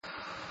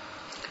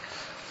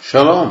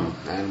Shalom,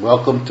 and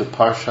welcome to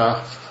Parsha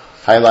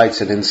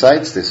Highlights and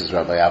Insights. This is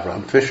Rabbi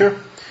Abraham Fisher,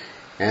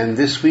 and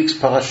this week's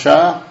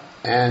Parasha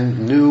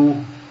and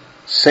new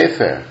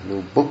Sefer,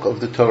 new book of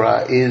the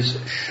Torah, is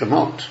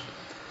Shemot.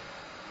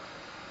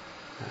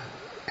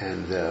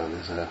 And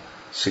there's a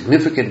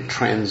significant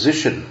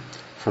transition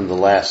from the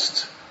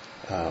last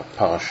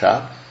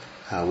Parasha,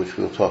 which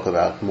we'll talk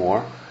about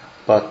more.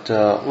 But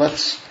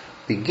let's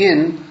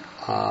begin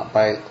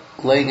by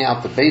laying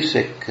out the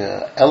basic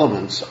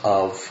elements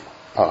of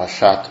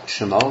Parashat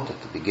Shemot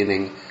at the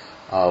beginning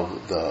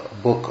of the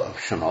book of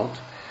Shemot.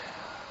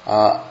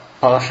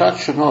 Parashat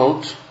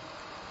Shemot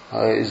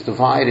is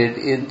divided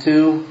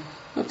into,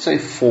 let's say,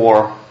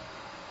 four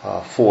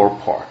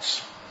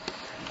parts.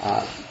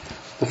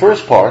 The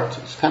first part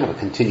is kind of a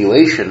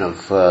continuation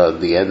of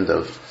the end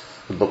of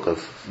the book of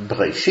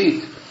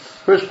Bereshit. The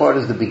first part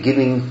is the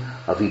beginning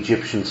of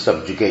Egyptian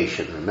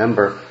subjugation.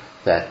 Remember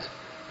that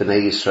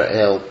Bnei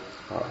Yisrael,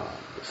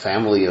 the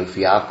family of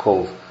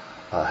Yaakov,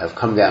 have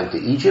come down to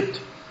Egypt,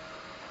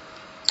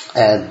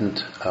 and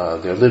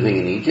they're living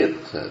in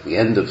Egypt. The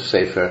end of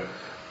Sefer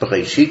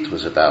Bereshit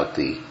was about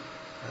the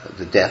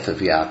death of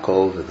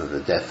Yaakov and then the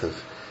death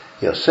of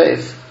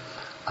Yosef.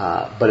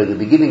 But in the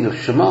beginning of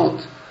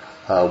Shemot,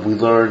 we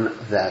learn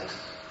that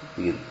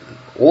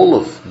all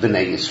of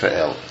Bnei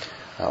Yisrael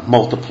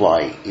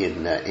multiply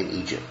in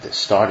Egypt. They're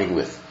starting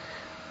with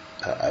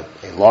a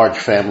large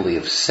family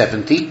of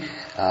 70,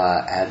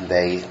 and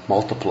they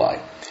multiply.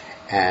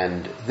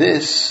 And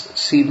this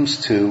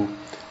seems to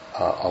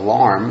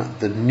alarm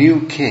the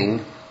new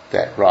king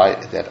that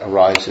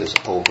arises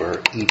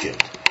over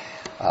Egypt.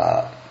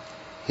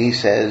 He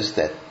says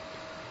that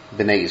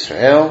Bnei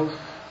Yisrael,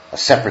 a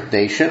separate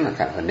nation, a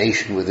kind of a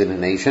nation within a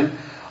nation,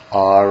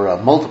 are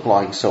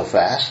multiplying so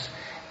fast,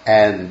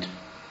 and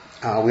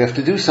we have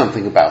to do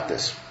something about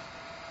this.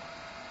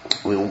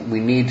 We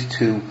need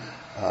to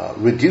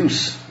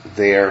reduce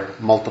their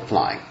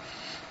multiplying.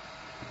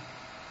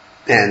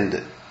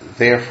 And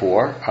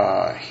therefore,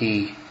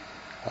 he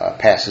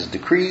passes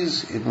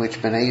decrees in which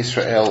Bnei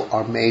Yisrael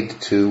are made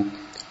to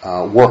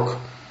work,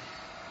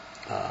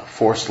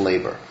 forced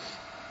labor.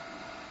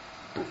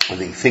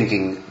 The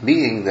thinking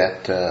being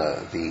that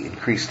the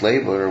increased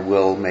labor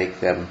will make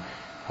them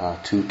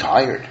too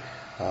tired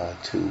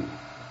to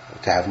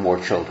have more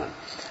children.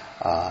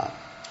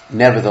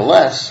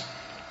 Nevertheless,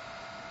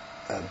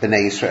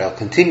 Bnei Yisrael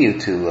continue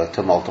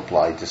to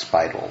multiply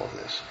despite all of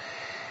this,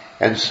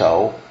 and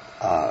so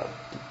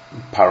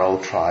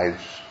Paro tries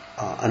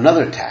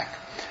another tack.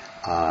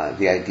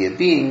 The idea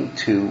being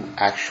to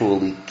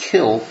actually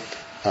kill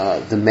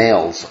the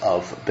males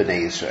of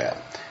Bnei Yisrael.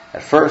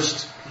 At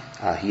first,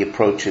 he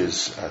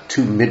approaches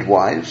two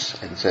midwives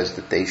and says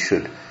that they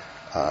should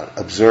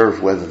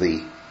observe whether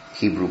the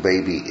Hebrew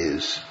baby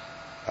is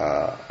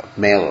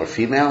male or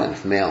female, and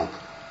if male,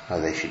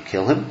 they should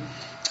kill him,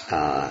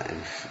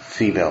 and if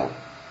female,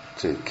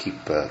 to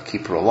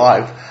keep her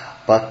alive.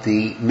 But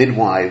the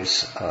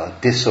midwives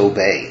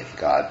disobey.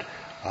 God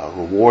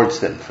rewards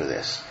them for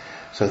this.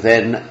 So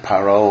then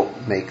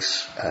Paro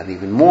makes an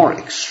even more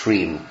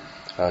extreme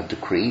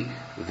decree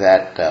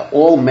that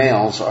all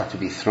males are to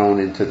be thrown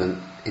into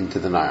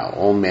the Nile,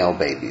 all male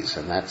babies,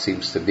 and that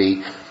seems to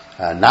be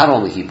not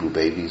only Hebrew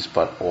babies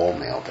but all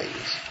male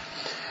babies.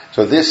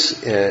 So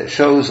this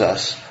shows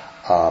us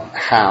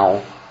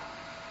how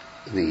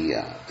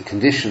the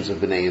conditions of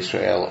Bnei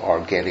Yisrael are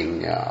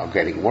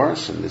getting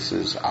worse, and this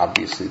is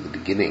obviously the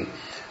beginning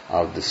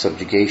of the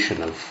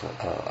subjugation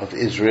of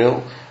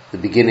Israel. The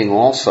beginning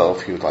also,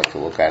 if you would like to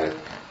look at it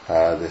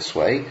this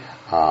way,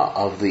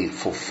 of the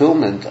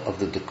fulfillment of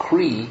the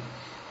decree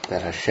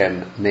that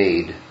Hashem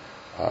made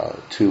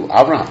to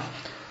Abraham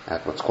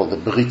at what's called the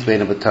Brit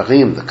Bein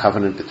HaBetarim, the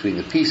covenant between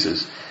the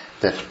pieces,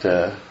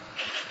 that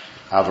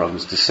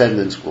Abraham's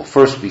descendants will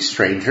first be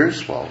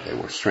strangers. Well, they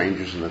were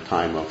strangers in the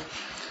time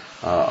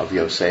of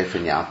Yosef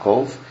and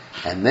Yaakov,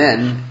 and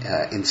then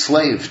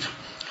enslaved,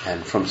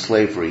 and from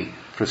slavery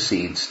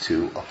proceeds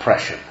to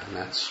oppression, and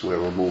that's where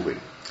we're moving.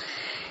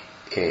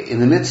 In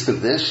the midst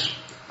of this,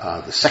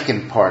 the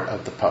second part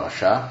of the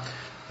parasha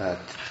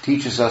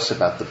teaches us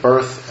about the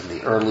birth and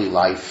the early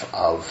life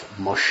of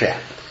Moshe.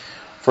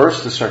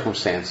 First, the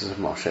circumstances of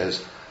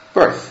Moshe's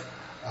birth.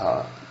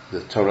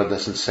 The Torah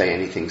doesn't say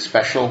anything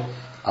special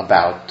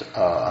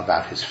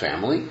about his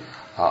family,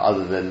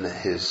 other than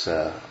his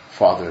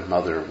father and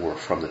mother were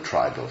from the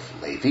tribe of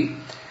Levi.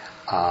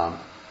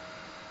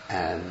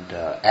 And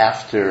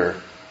after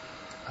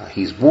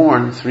he's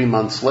born, 3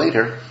 months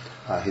later,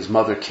 his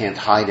mother can't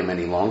hide him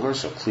any longer,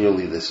 so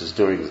clearly this is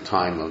during the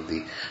time of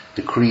the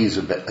decrees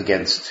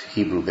against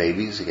Hebrew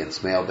babies,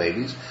 against male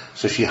babies.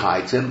 So she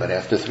hides him, but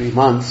after 3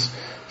 months,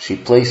 she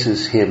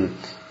places him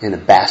in a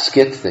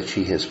basket that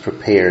she has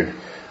prepared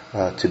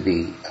to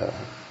be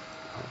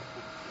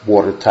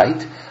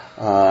watertight,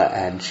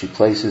 and she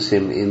places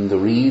him in the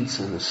reeds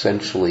and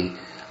essentially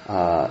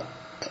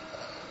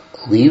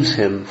leaves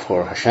him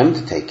for Hashem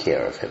to take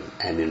care of him.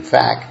 And in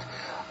fact,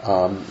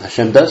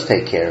 Hashem does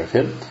take care of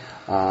him.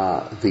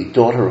 The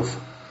daughter of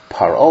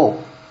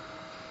Paro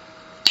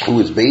who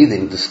is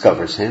bathing,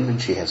 discovers him,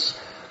 and she has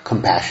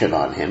compassion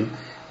on him,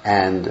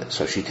 and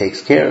so she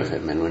takes care of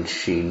him. And when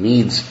she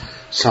needs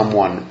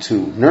someone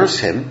to nurse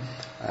him,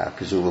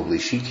 presumably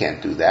she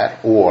can't do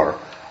that, or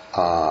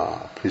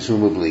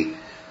presumably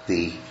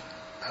the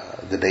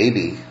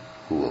baby,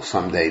 who will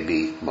someday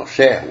be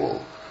Moshe,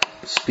 will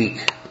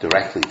speak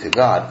directly to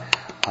God,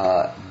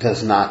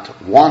 does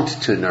not want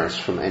to nurse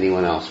from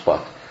anyone else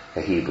but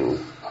a Hebrew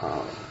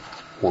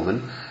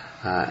woman.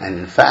 And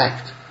in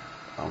fact,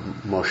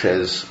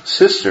 Moshe's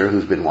sister,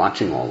 who's been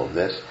watching all of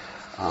this,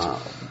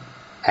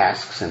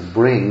 asks and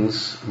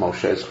brings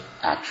Moshe's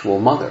actual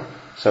mother.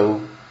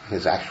 So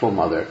his actual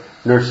mother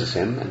nurses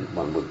him, and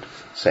one would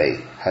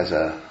say has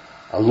a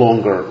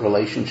longer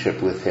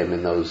relationship with him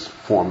in those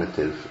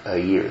formative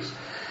years.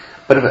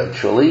 But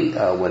eventually,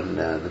 when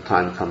the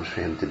time comes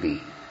for him to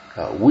be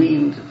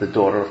weaned, the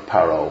daughter of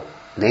Paro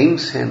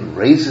names him,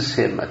 raises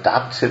him,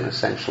 adopts him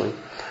essentially,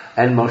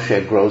 and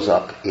Moshe grows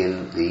up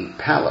in the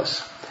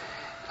palace.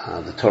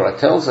 The Torah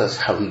tells us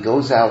how he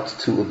goes out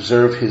to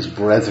observe his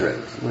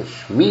brethren,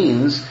 which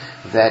means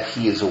that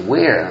he is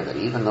aware that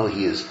even though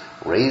he is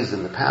raised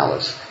in the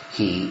palace,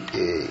 he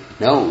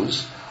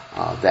knows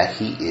that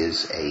he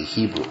is a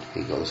Hebrew.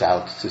 He goes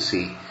out to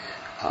see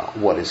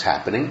what is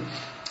happening,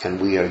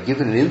 and we are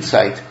given an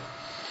insight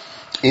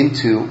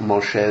into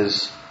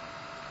Moshe's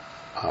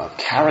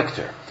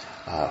character.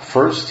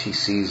 First, he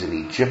sees an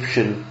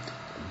Egyptian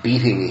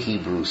beating a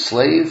Hebrew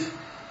slave,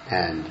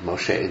 and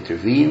Moshe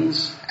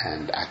intervenes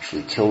and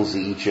actually kills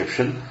the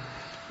Egyptian,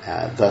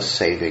 thus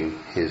saving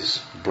his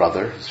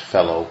brother, his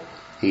fellow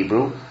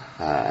Hebrew.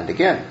 And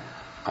again,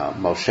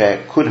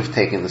 Moshe could have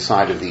taken the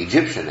side of the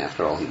Egyptian.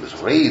 After all, he was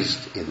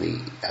raised in the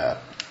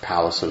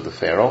palace of the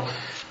Pharaoh.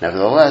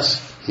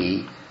 Nevertheless,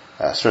 he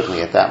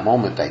certainly at that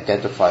moment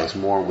identifies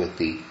more with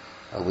the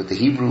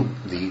Hebrew,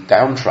 the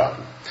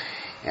downtrodden.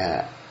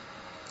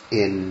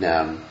 In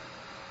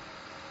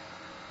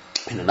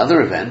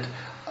another event,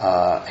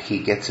 he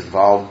gets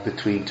involved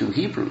between two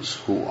Hebrews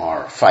who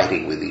are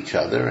fighting with each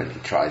other, and he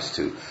tries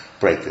to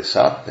break this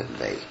up,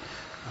 and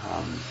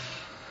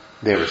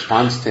their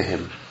response to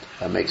him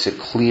makes it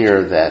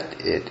clear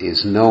that it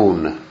is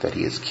known that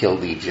he has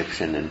killed the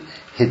Egyptian and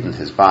hidden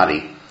his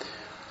body.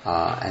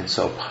 And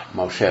so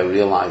Moshe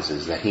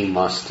realizes that he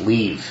must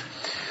leave.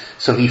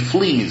 So he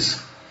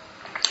flees.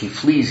 He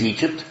flees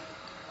Egypt,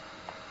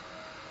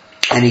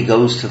 and he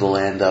goes to the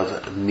land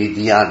of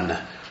Midian,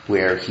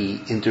 where he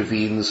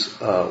intervenes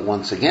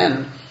once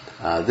again,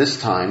 this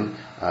time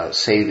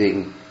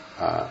saving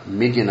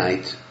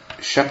Midianite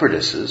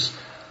shepherdesses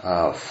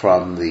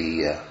from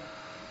the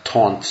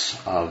taunts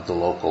of the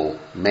local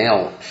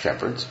male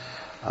shepherds,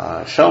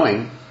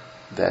 showing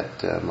that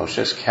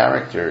Moshe's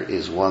character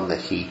is one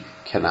that he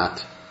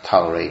cannot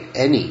tolerate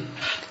any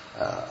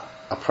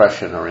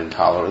oppression or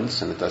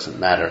intolerance, and it doesn't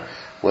matter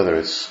whether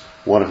it's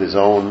one of his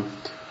own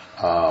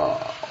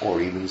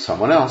or even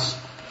someone else.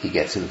 He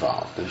gets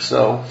involved. And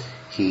so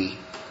he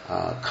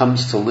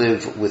comes to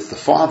live with the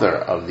father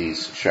of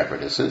these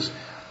shepherdesses.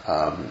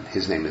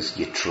 His name is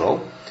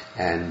Yitro,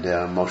 and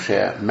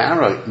Moshe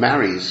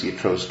marries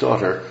Yitro's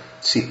daughter,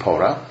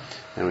 Tzipora.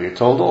 And we are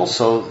told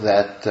also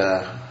that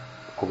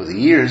over the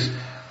years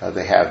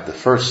they have the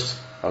first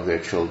of their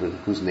children,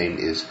 whose name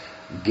is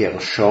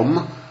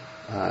Gershom,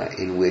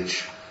 in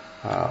which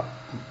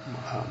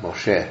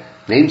Moshe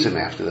names him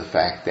after the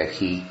fact that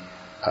he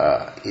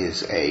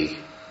is a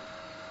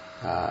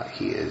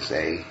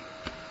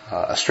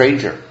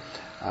stranger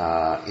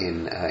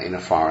in a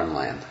foreign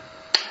land.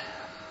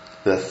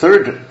 The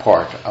third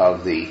part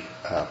of the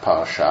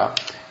parasha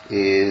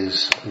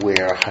is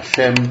where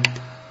Hashem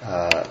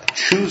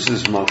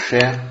chooses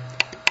Moshe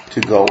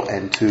to go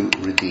and to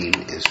redeem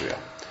Israel.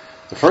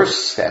 The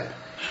first step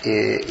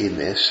in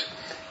this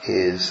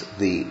is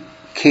the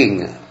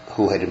king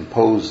who had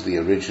imposed the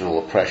original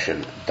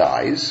oppression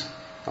dies.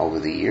 Over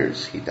the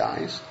years, he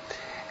dies.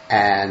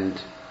 And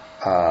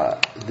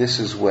this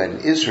is when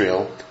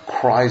Israel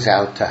cries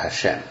out to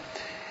Hashem.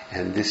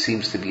 And this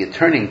seems to be a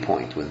turning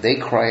point. When they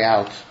cry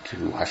out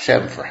to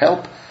Hashem for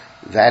help,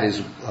 that is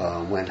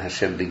when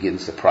Hashem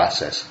begins the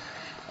process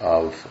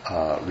of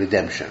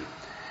redemption.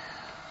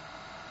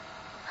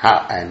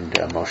 And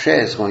Moshe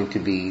is going to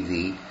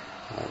be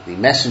the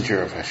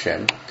messenger of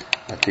Hashem,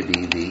 to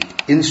be the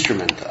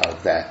instrument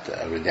of that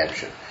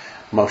redemption.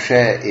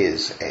 Moshe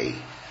is a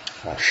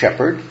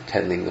shepherd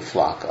tending the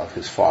flock of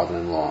his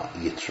father-in-law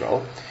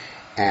Yitro,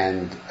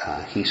 and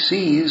he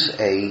sees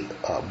a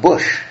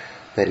bush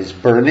that is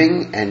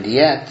burning and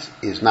yet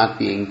is not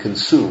being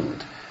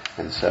consumed.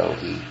 And so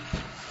he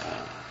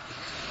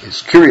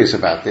is curious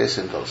about this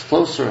and goes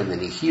closer, and then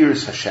he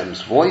hears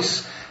Hashem's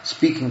voice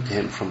speaking to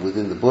him from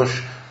within the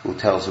bush, who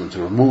tells him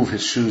to remove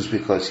his shoes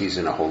because he's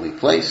in a holy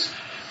place.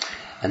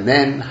 And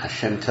then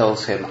Hashem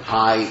tells him,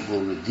 I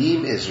will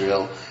redeem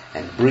Israel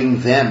and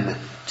bring them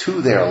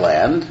to their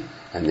land.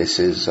 And this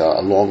is a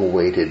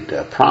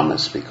long-awaited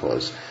promise,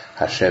 because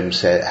Hashem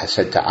has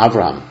said to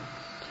Avram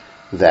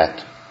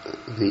that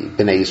the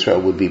Bnei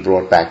Israel would be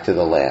brought back to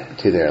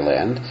their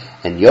land.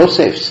 And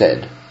Yosef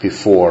said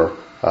before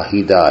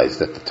he dies,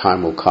 that the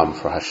time will come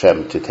for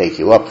Hashem to take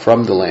you up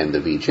from the land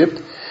of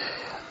Egypt.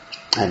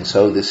 And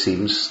so this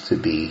seems to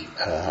be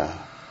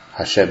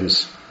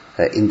Hashem's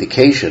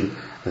indication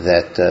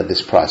that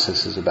this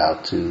process is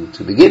about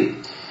to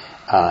begin.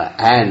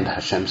 And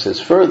Hashem says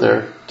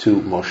further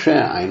to Moshe,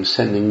 I am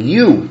sending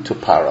you to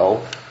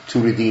Paro to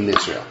redeem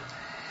Israel.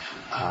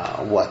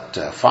 What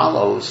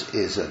follows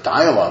is a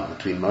dialogue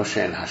between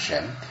Moshe and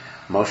Hashem.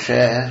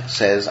 Moshe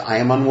says, I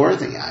am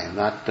unworthy. I am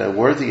not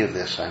worthy of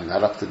this. I am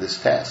not up to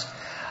this task.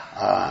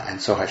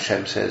 And so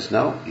Hashem says,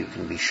 no, you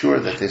can be sure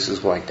that this is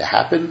going to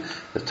happen.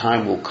 The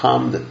time will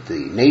come that the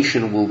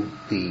nation will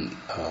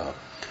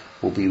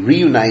be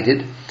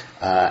reunited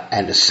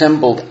and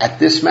assembled at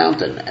this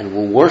mountain and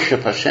will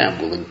worship Hashem,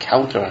 will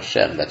encounter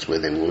Hashem. That's where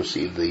they will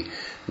receive the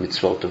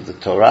mitzvot of the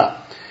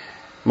Torah.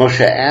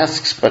 Moshe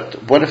asks,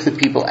 but what if the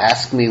people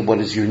ask me, what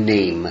is your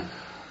name?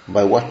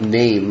 By what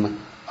name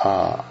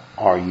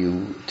are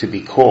you to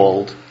be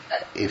called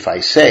if I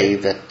say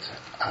that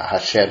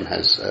Hashem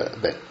has,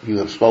 that you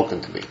have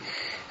spoken to me?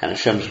 And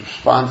Hashem's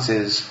response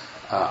is,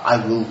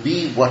 I will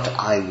be what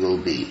I will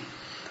be.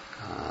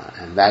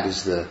 And that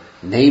is the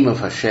name of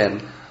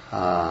Hashem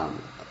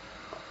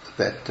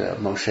that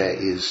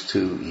Moshe is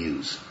to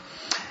use.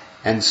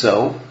 And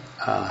so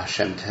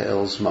Hashem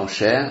tells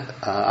Moshe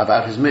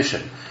about his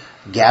mission.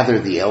 Gather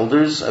the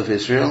elders of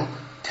Israel,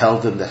 tell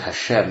them that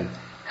Hashem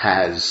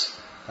has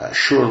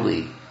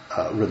surely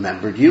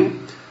remembered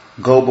you.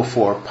 Go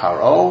before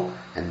Paro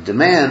and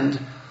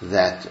demand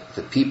that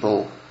the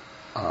people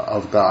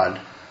of God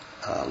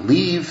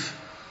leave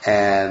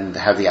and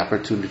have the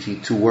opportunity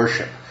to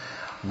worship.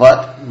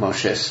 But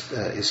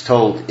Moshe is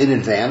told in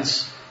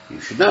advance, you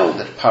should know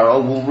that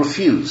Paro will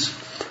refuse.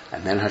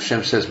 And then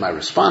Hashem says, my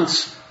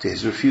response to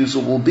his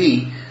refusal will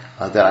be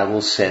that I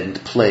will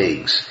send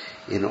plagues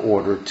in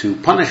order to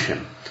punish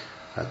him,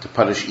 to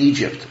punish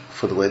Egypt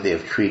for the way they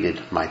have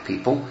treated my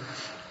people.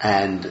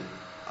 And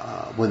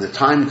when the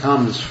time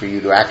comes for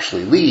you to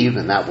actually leave,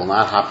 and that will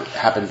not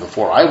happen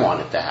before I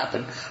want it to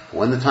happen, but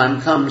when the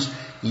time comes,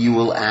 you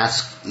will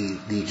ask the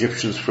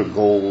Egyptians for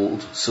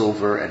gold,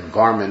 silver, and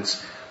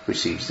garments, which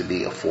seems to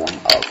be a form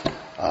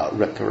of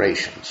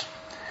reparations.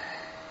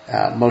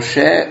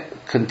 Moshe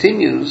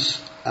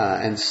continues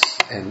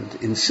and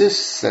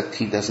insists that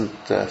he doesn't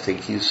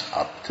think he's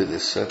up to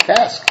this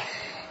task.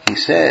 He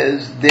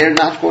says, they're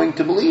not going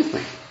to believe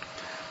me.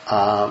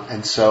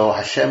 And so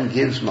Hashem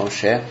gives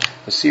Moshe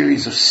a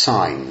series of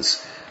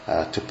signs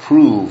to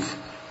prove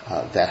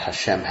that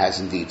Hashem has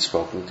indeed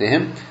spoken to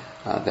him,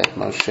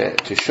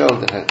 to show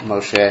that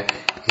Moshe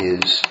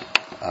is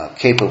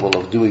capable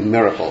of doing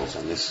miracles,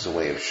 and this is a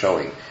way of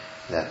showing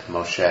that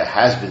Moshe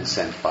has been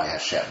sent by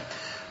Hashem.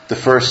 The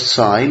first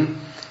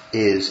sign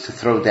is to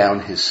throw down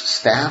his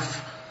staff,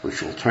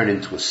 which will turn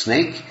into a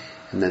snake,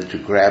 and then to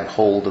grab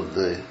hold of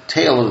the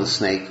tail of the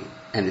snake,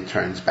 and it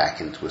turns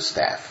back into a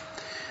staff.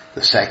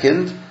 The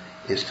second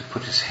is to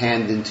put his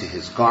hand into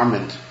his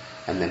garment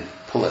and then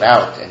pull it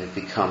out, and it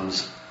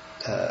becomes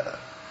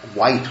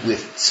white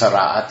with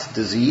tzara'at,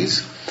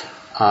 disease.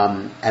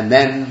 And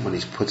then when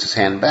he puts his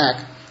hand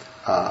back,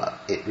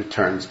 it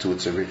returns to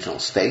its original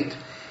state.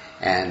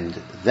 And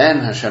then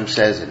Hashem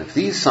says, and if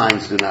these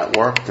signs do not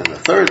work, then the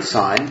third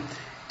sign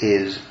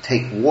is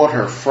take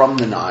water from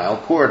the Nile,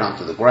 pour it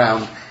onto the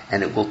ground,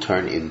 and it will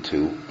turn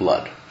into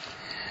blood.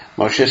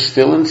 Moshe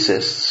still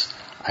insists,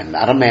 I'm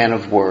not a man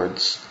of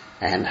words.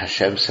 And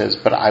Hashem says,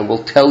 but I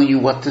will tell you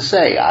what to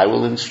say. I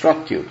will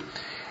instruct you.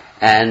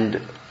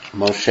 And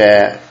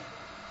Moshe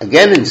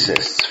again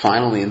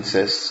finally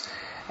insists,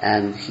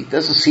 and he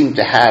doesn't seem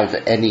to have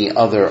any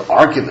other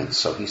arguments.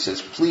 So he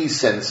says, please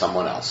send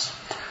someone else.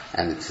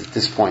 And it's at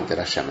this point that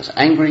Hashem is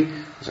angry,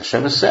 because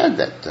Hashem has said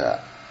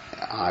that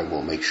I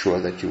will make sure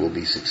that you will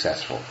be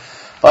successful.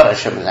 But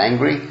Hashem is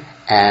angry,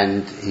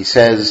 and he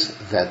says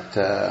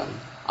that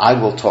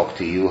I will talk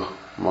to you,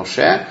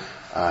 Moshe.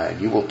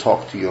 You will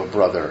talk to your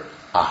brother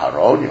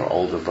Aharon, your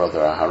older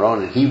brother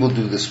Aharon, and he will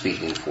do the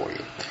speaking for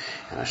you.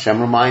 And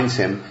Hashem reminds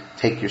him,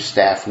 take your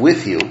staff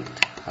with you,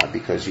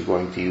 because you're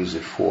going to use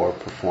it for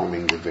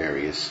performing the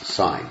various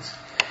signs.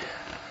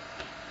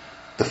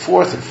 The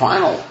fourth and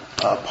final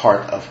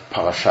part of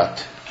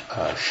Parashat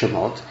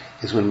Shemot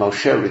is when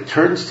Moshe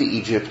returns to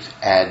Egypt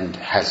and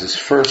has his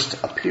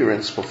first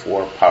appearance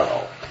before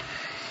Paro.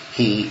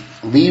 He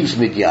leaves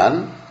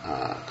Midian,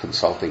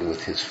 consulting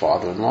with his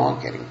father-in-law,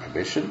 getting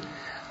permission,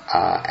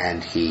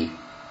 and he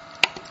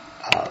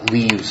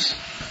leaves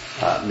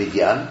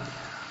Midian.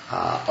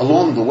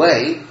 Along the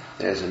way,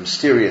 there's a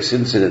mysterious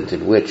incident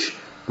in which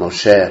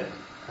Moshe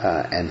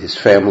and his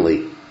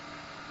family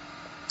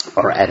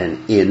are at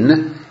an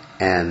inn,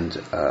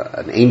 and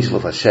an angel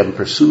of Hashem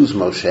pursues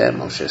Moshe.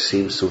 Moshe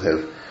seems to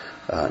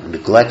have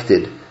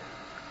neglected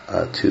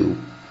to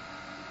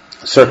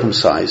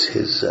circumcise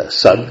his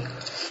son,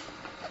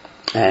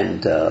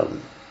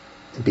 and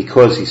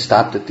because he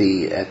stopped at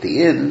the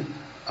inn,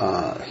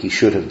 he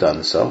should have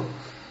done so,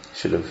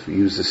 should have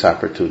used this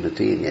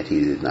opportunity, and yet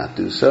he did not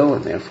do so,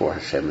 and therefore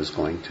Hashem is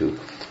going to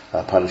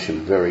punish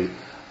him very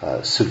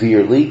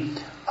severely.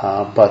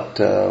 But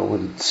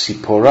when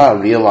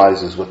Tzipporah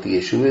realizes what the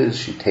issue is,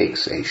 she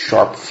takes a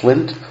sharp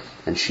flint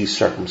and she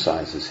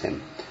circumcises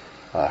him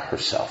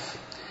herself.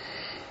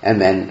 And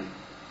then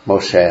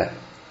Moshe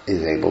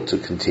is able to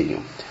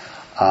continue.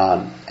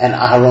 And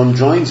Aaron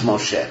joins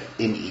Moshe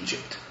in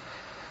Egypt.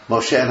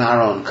 Moshe and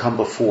Aaron come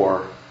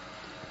before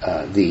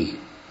the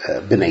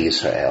Bnei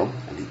Yisrael,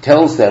 and he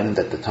tells them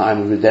that the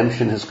time of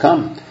redemption has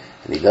come,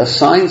 and he does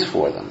signs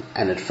for them.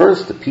 And at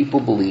first the people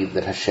believe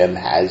that Hashem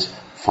has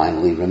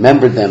finally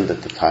remembered them,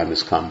 that the time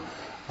has come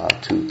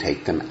to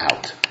take them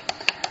out.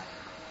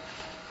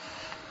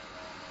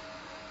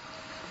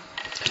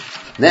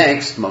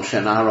 Next, Moshe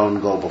and Aaron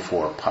go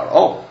before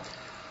Paro,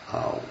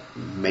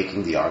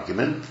 making the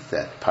argument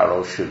that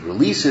Paro should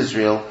release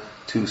Israel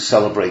to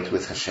celebrate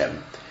with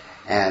Hashem.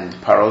 And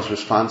Paro's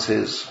response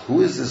is,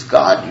 "Who is this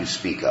God you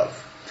speak of?"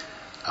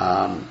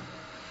 And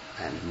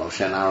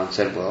Moshe and Aaron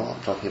said, "Well,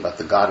 I'm talking about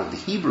the God of the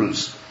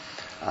Hebrews.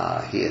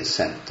 He has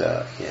sent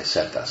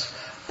us."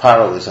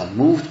 Paro is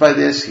unmoved by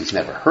this. He's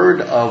never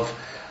heard of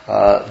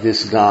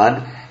this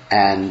God,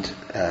 and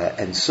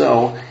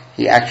so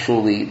he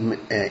actually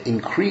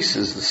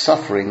increases the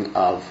suffering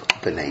of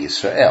Bnei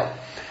Yisrael.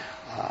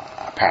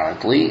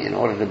 Apparently, in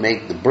order to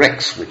make the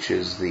bricks, which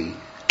is the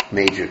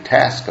major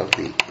task of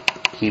the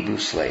Hebrew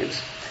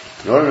slaves,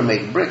 in order to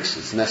make bricks,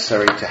 it's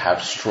necessary to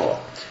have straw.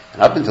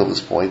 And up until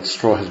this point,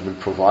 straw has been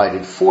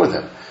provided for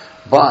them.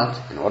 But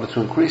in order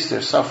to increase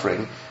their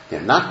suffering,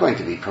 they're not going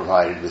to be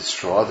provided with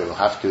straw. They will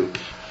have to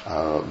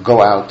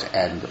go out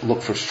and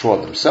look for straw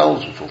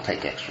themselves, which will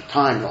take extra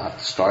time. They'll have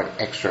to start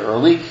extra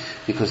early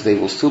because they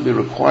will still be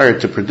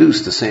required to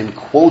produce the same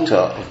quota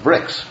of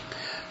bricks.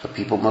 So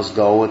people must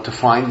go to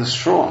find the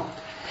straw.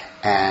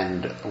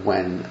 And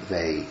when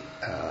they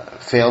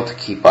fail to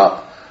keep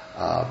up,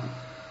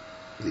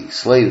 the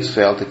slaves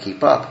fail to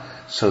keep up,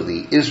 so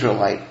the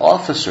Israelite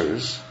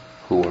officers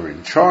who are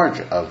in charge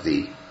of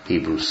the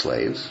Hebrew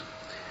slaves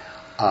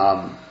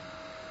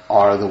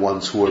are the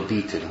ones who are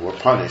beaten, who are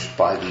punished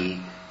by the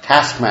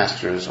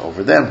taskmasters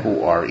over them,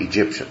 who are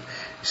Egyptian.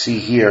 You see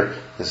here,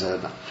 there's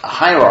a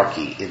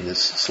hierarchy in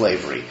this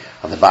slavery.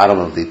 On the bottom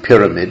of the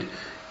pyramid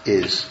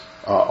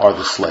are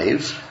the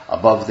slaves.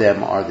 Above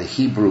them are the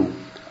Hebrew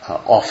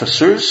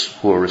officers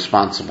who are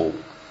responsible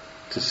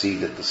to see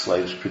that the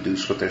slaves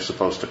produce what they're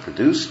supposed to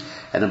produce,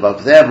 and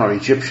above them are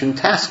Egyptian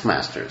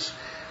taskmasters.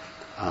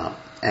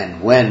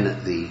 And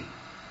when the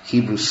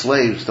Hebrew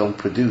slaves don't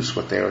produce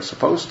what they are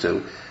supposed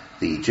to,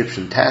 the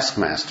Egyptian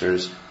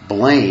taskmasters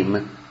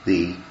blame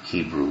the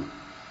Hebrew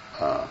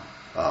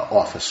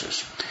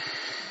officers.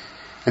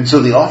 And so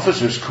the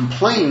officers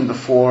complain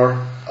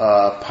before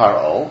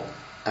Paro,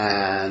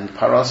 and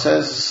Paro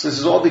says, "This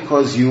is all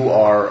because you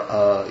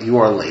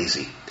are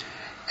lazy."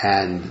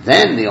 And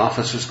then the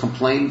officers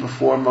complain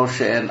before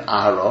Moshe and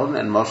Aaron,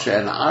 and Moshe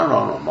and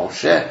Aaron, or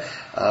Moshe,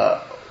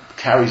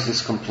 carries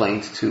this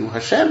complaint to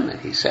Hashem, and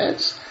he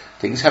says,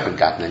 things haven't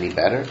gotten any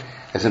better.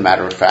 As a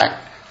matter of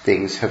fact,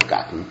 things have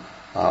gotten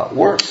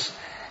worse.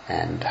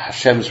 And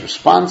Hashem's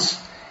response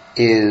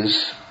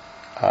is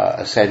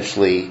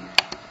essentially,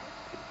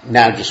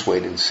 now just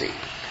wait and see.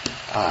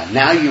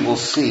 Now you will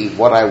see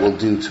what I will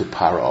do to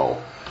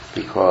Paro,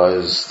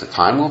 because the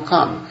time will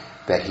come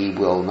that he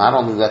will not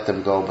only let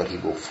them go, but he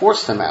will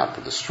force them out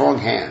with a strong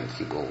hand.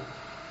 He will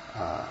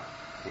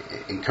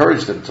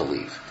encourage them to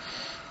leave.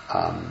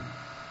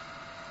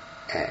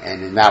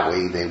 And in that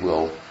way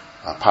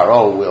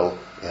Paro will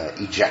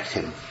eject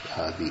him,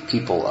 the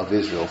people of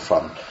Israel,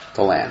 from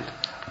the land.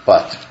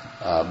 But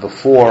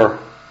before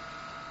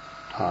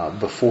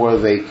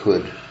they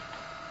could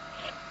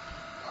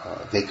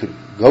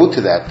go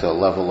to that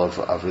level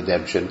of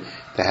redemption,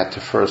 they had to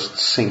first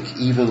sink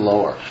even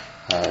lower,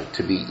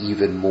 to be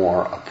even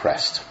more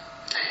oppressed.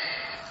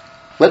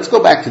 Let's go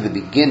back to the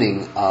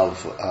beginning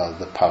of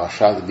the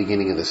parasha, the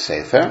beginning of the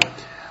Sefer,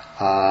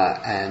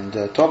 and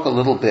talk a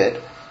little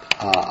bit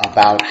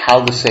about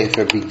how the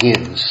Sefer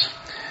begins.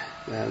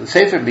 The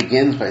Sefer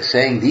begins by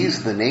saying, these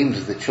are the names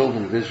of the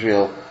children of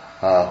Israel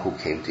who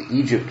came to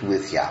Egypt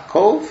with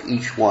Yaakov,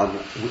 each one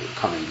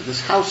coming to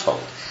this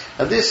household.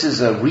 Now this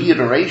is a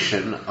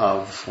reiteration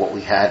of what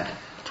we had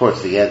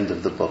towards the end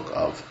of the book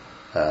of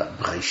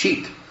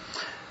Bereshit.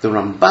 The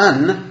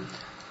Ramban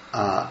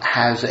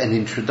has an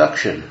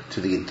introduction to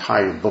the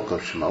entire book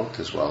of Shemot,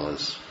 as well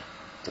as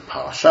the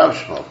parasha of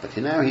Shemot, but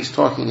now he's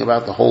talking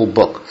about the whole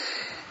book.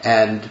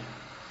 And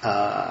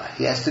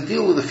he has to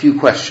deal with a few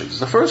questions.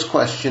 The first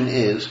question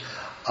is,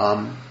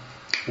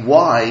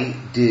 why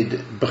did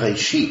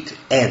Bereshit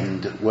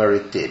end where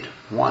it did?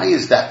 Why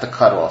is that the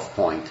cutoff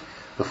point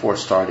before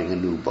starting a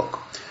new book?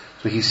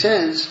 So he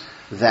says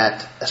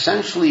that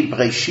essentially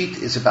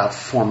Bereshit is about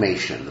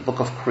formation, the book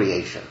of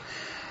creation.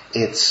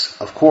 It's,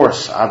 of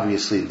course,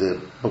 obviously the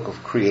book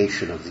of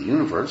creation of the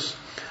universe,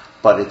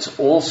 but it's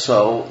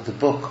also the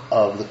book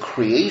of the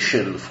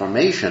creation, the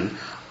formation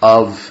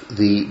of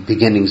the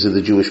beginnings of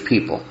the Jewish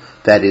people.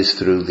 That is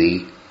through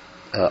the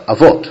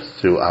Avot,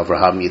 through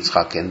Avraham,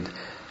 Yitzchak, and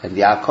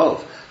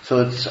Yaakov.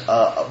 So it's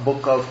a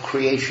book of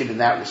creation in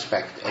that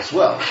respect as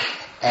well.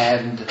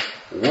 And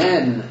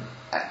when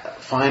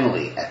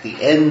finally, at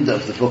the end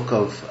of the book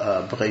of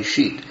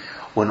Bereshit,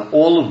 when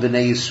all of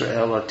Bnei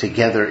Yisrael are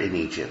together in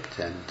Egypt,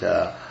 and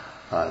the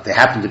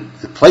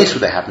place where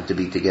they happen to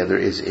be together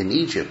is in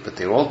Egypt, but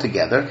they're all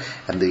together,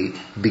 and the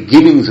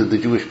beginnings of the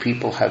Jewish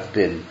people have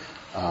been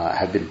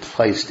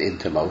placed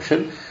into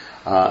motion.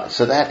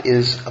 So that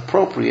is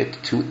appropriate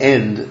to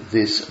end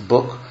this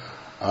book.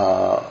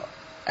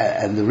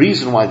 And the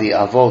reason why the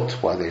Avot,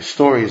 why their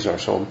stories are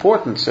so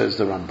important, says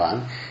the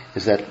Ramban,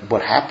 is that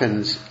what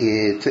happens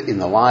in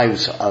the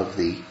lives of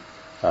the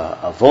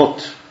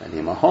Avot and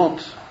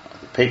Imahot,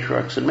 the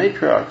patriarchs and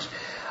matriarchs,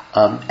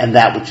 and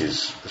that which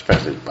is,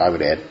 especially I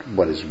would add,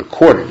 what is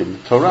recorded in the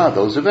Torah,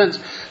 those events,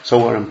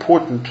 so are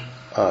important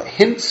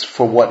hints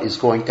for what is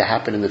going to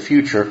happen in the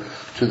future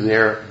to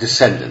their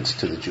descendants,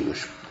 to the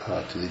Jewish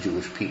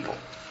people.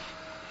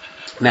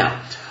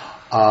 Now,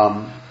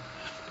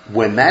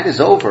 when that is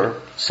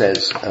over,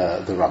 says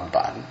the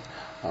Ramban,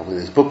 when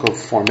this book of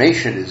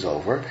formation is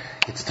over,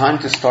 it's time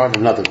to start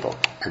another book.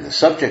 And the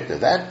subject of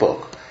that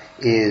book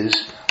is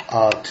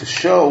to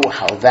show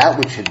how that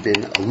which had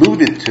been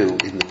alluded to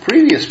in the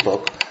previous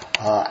book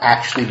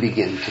actually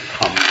begin to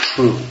come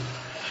true.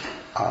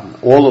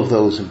 All of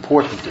those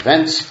important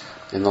events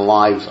in the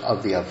lives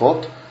of the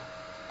Avot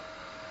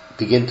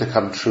begin to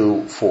come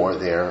true for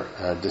their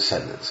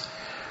descendants.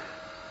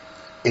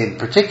 In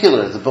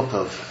particular, the book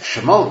of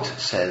Shemot,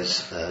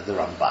 says the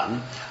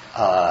Ramban,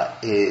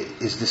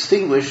 is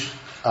distinguished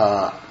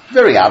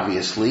very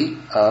obviously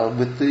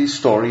with the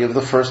story of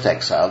the first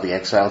exile, the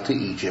exile to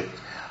Egypt,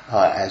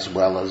 as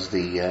well as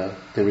the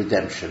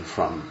redemption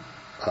from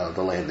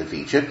the land of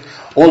Egypt,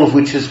 all of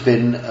which has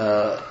been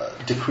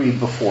decreed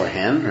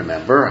beforehand.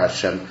 Remember,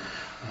 Hashem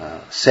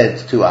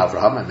said to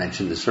Avraham, I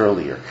mentioned this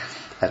earlier,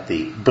 at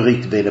the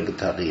Brit Bein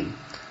HaBetarim,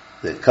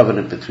 the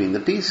covenant between the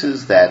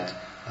pieces, that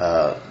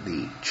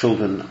the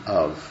children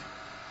of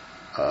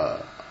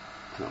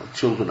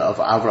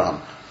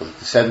Avraham, or the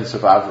descendants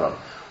of Avraham,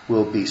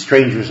 will be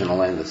strangers in a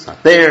land that's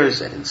not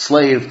theirs, and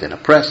enslaved and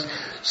oppressed.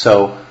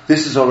 So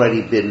this has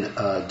already been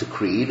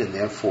decreed, and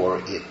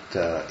therefore it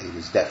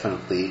is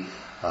definitely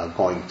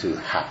going to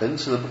happen.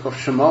 So the book of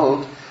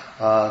Shemot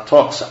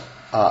talks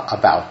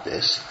about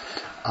this.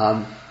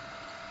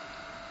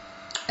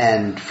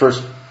 And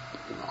first,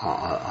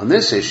 on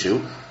this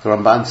issue, the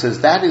Ramban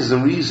says that is the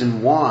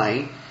reason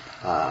why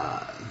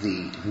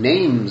the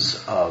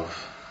names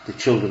of the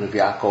children of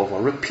Yaakov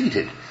are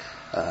repeated,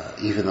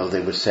 even though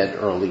they were said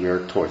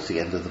earlier towards the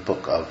end of the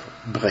book of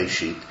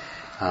Bereshit.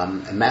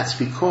 And that's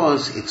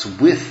because it's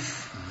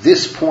with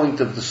this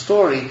point of the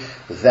story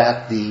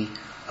that the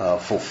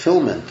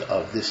fulfillment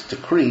of this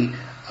decree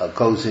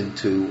goes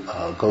into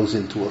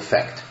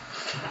effect.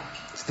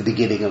 It's the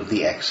beginning of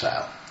the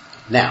exile.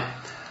 Now,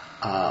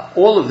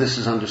 all of this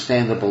is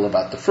understandable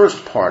about the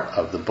first part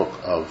of the book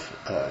of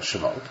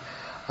Shemot,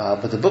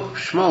 but the book of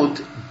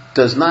Shemot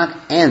does not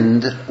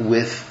end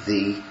with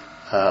the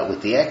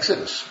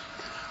Exodus.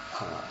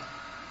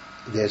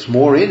 There's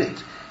more in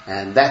it,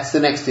 and that's the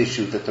next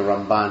issue that the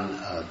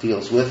Ramban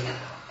deals with.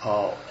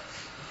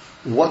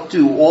 What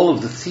do all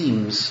of the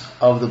themes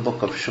of the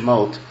book of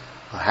Shemot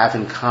have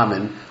in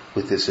common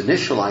with this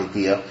initial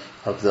idea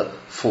of the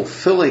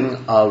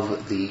fulfilling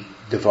of the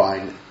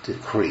divine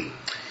decree?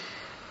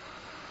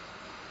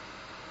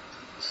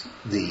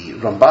 The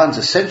Ramban's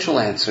essential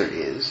answer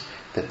is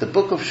that the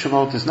book of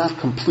Shemot is not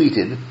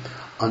completed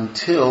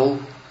until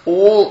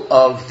all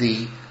of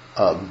the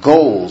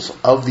goals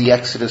of the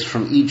Exodus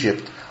from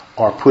Egypt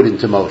are put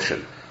into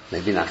motion.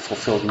 Maybe not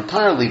fulfilled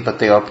entirely, but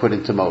they are put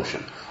into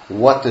motion.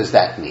 What does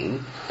that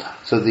mean?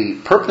 So the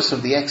purpose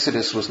of the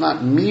Exodus was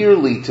not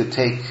merely to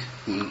take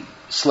the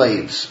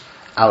slaves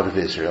out of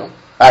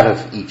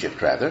Egypt,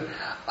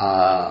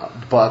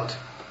 but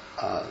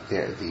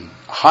the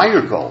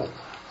higher goal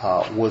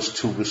was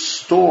to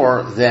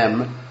restore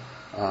them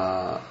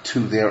to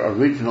their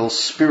original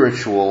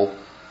spiritual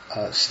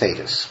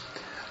status.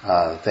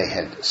 They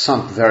had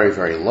sunk very,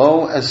 very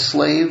low as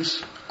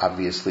slaves,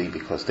 obviously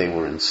because they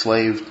were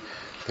enslaved,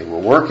 they were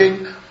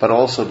working, but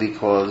also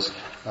because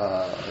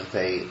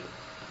they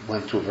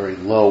went to a very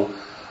low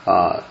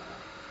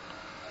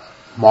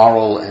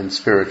moral and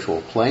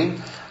spiritual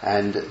plane.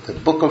 And the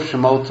book of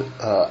Shemot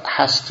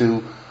has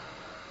to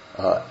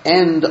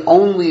end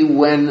only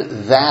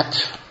when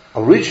that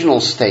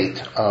original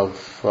state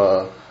of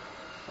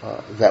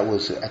that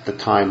was at the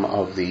time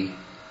of the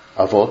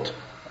Avot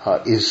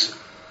is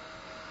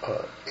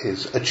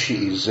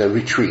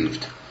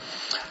retrieved.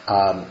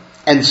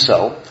 And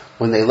so,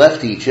 when they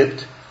left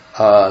Egypt,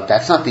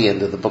 that's not the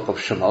end of the book of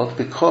Shemot,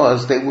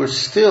 because they were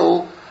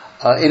still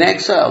in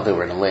exile. They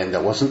were in a land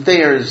that wasn't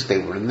theirs. They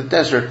were in the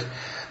desert.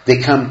 They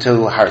come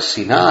to Har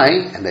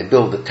Sinai, and they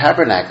build a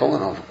tabernacle,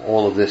 and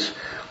all of this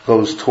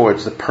goes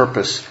towards the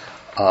purpose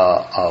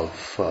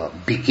of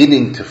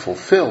beginning to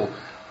fulfill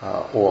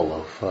all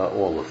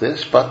of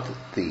this. But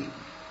the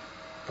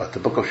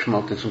book of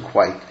Shemot isn't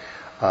quite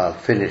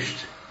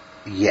finished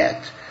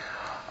yet.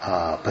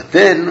 But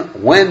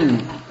then,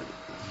 when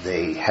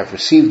they have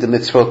received the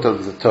mitzvot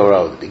of the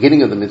Torah, or the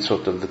beginning of the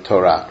mitzvot of the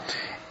Torah,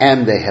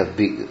 and they have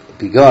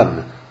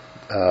begun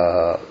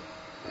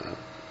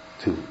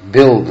to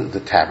build the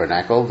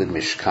tabernacle, the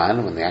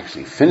Mishkan. When they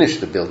actually finish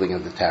the building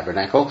of the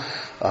tabernacle,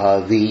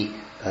 the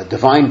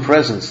divine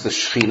presence, the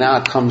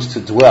Shekhinah, comes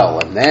to dwell,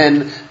 and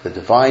then the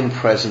divine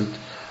presence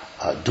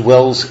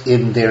dwells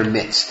in their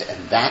midst,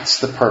 and that's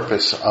the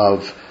purpose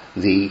of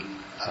the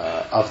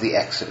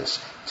Exodus,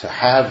 to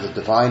have the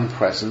divine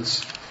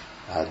presence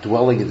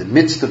dwelling in the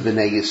midst of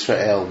Bnei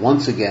Yisrael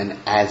once again,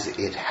 as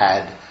it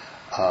had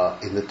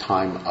in the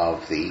time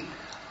of the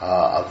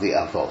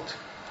Avot.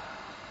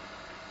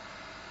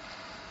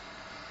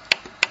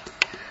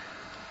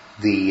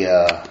 The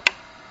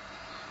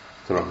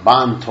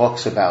Ramban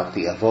talks about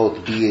the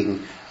Avot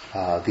being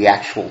the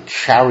actual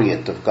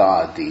chariot of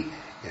God,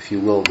 if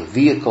you will, the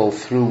vehicle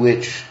through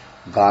which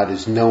God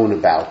is known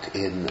about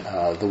in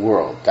the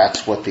world.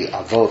 That's what the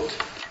Avot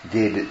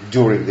did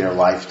during their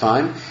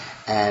lifetime,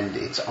 and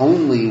it's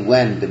only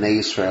when Bnei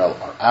Israel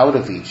are out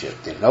of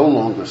Egypt, they're no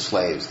longer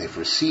slaves, they've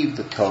received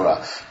the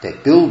Torah, they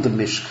build the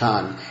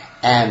Mishkan,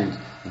 and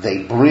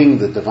they bring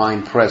the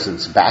divine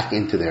presence back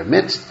into their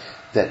midst,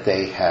 that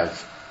they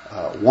have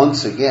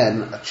once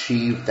again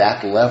achieved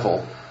that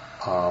level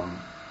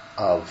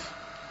of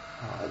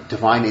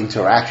divine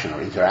interaction,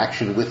 or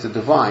interaction with the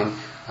divine,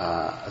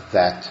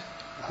 that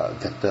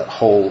the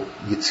whole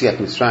Yetziat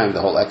Mitzrayim,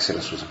 the whole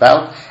Exodus was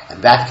about,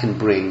 and that can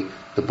bring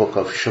the book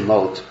of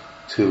Shemot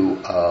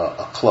to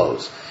a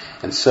close.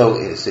 And so,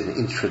 as an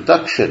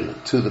introduction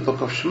to the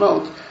book of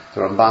Shemot,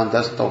 the Ramban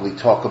doesn't only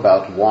talk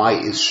about why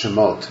is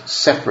Shemot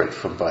separate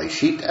from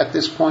Brayshit at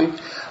this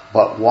point,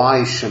 but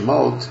why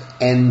Shemot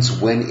ends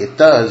when it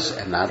does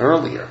and not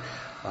earlier.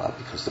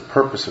 Because the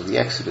purpose of the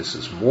Exodus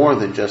is more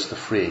than just the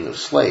freeing of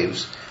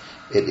slaves.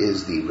 It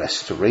is the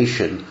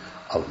restoration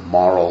of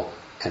moral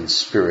and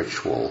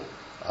spiritual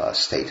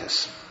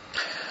status.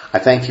 I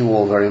thank you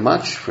all very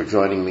much for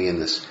joining me in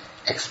this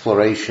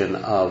exploration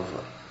of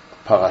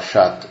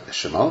Parashat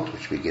Shemot,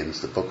 which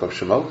begins the book of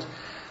Shemot.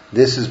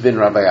 This has been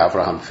Rabbi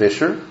Avraham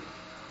Fisher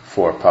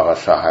for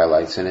Parasha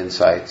Highlights and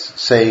Insights,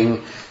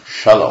 saying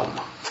Shalom.